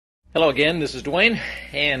Hello again, this is Dwayne,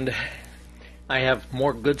 and I have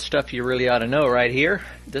more good stuff you really ought to know right here.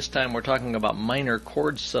 This time we're talking about minor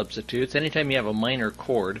chord substitutes. Anytime you have a minor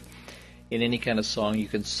chord in any kind of song, you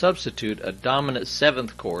can substitute a dominant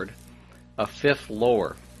seventh chord a fifth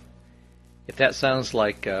lower. If that sounds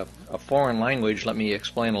like a foreign language, let me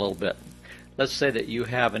explain a little bit. Let's say that you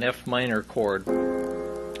have an F minor chord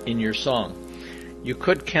in your song. You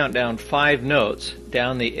could count down 5 notes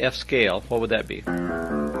down the F scale. What would that be?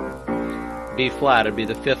 B flat would be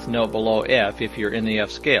the 5th note below F if you're in the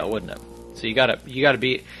F scale, wouldn't it? So you gotta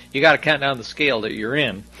count down the scale that you're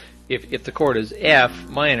in. If the chord is F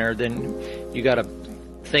minor, then you gotta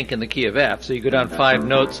think in the key of F. So you go down 5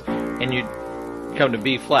 notes and you come to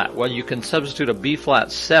B flat. Well, you can substitute a B flat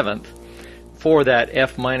 7th for that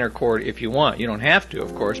F minor chord if you want. You don't have to,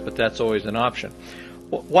 of course, but that's always an option.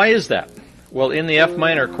 Why is that? Well, in the F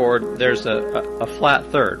minor chord, there's a flat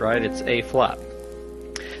third, right? It's A flat.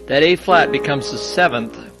 That A flat becomes the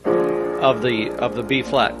 7th of the B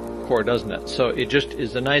flat chord, doesn't it? So it just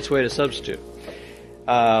is a nice way to substitute.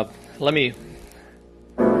 Let me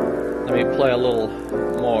play a little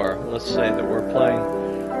more. Let's say that we're playing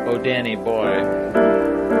 "Oh Danny Boy."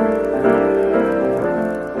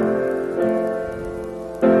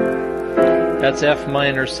 That's F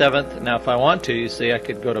minor 7th. Now if I want to, you see, I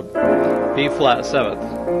could go to B flat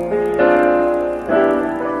 7th.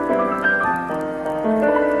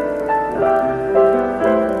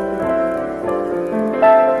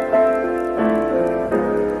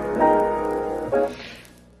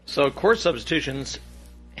 So chord substitutions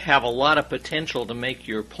have a lot of potential to make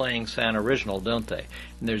your playing sound original, don't they?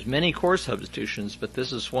 And there's many chord substitutions, but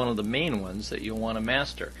this is one of the main ones that you'll want to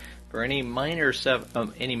master. For any minor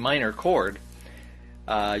chord,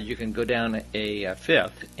 you can go down a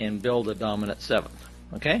 5th and build a dominant 7th.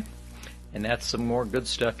 Okay? And that's some more good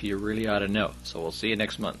stuff you really ought to know. So we'll see you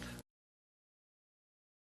next month.